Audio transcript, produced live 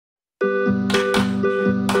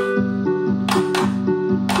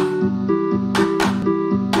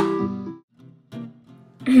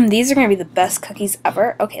These are gonna be the best cookies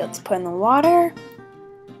ever. Okay, let's put in the water.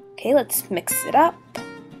 Okay, let's mix it up.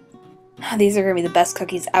 These are gonna be the best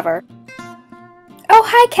cookies ever. Oh,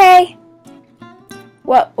 hi, Kay.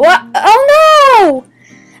 What? Oh, no!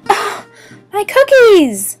 Oh, my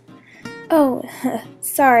cookies! Oh,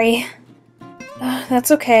 sorry.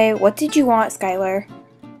 That's okay. What did you want, Skylar?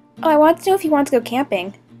 Oh, I wanted to know if you want to go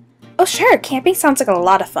camping. Oh, sure. Camping sounds like a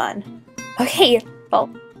lot of fun. Okay, well,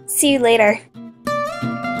 see you later.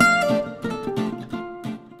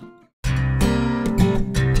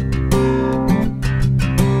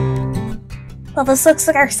 Well, this looks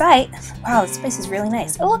like our site. Wow, this place is really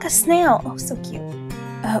nice. Oh, look, a snail. Oh, so cute.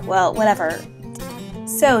 Well, whatever.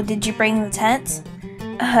 So, did you bring the tent?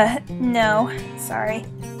 No. Sorry.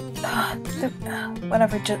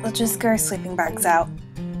 Whatever, let's just get our sleeping bags out.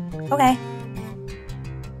 Okay.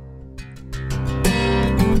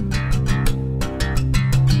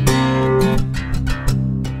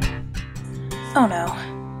 Oh no.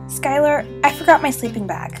 Skylar, I forgot my sleeping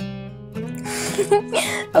bag.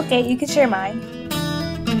 Okay, you can share mine.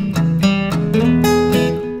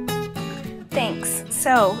 Thanks.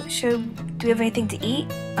 So, do we have anything to eat?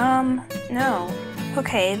 No.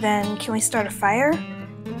 Okay, then can we start a fire?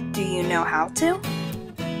 Do you know how to?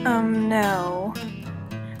 No.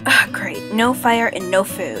 Great. No fire and no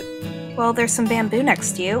food. Well, there's some bamboo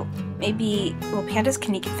next to you. Maybe, well, pandas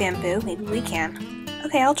can eat bamboo. Maybe we can.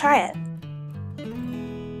 Okay, I'll try it.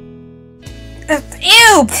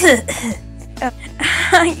 Ew!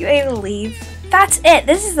 You able to leave? That's it!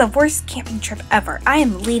 This is the worst camping trip ever. I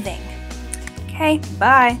am leaving. Okay,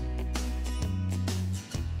 bye.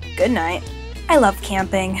 Good night. I love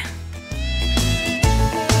camping.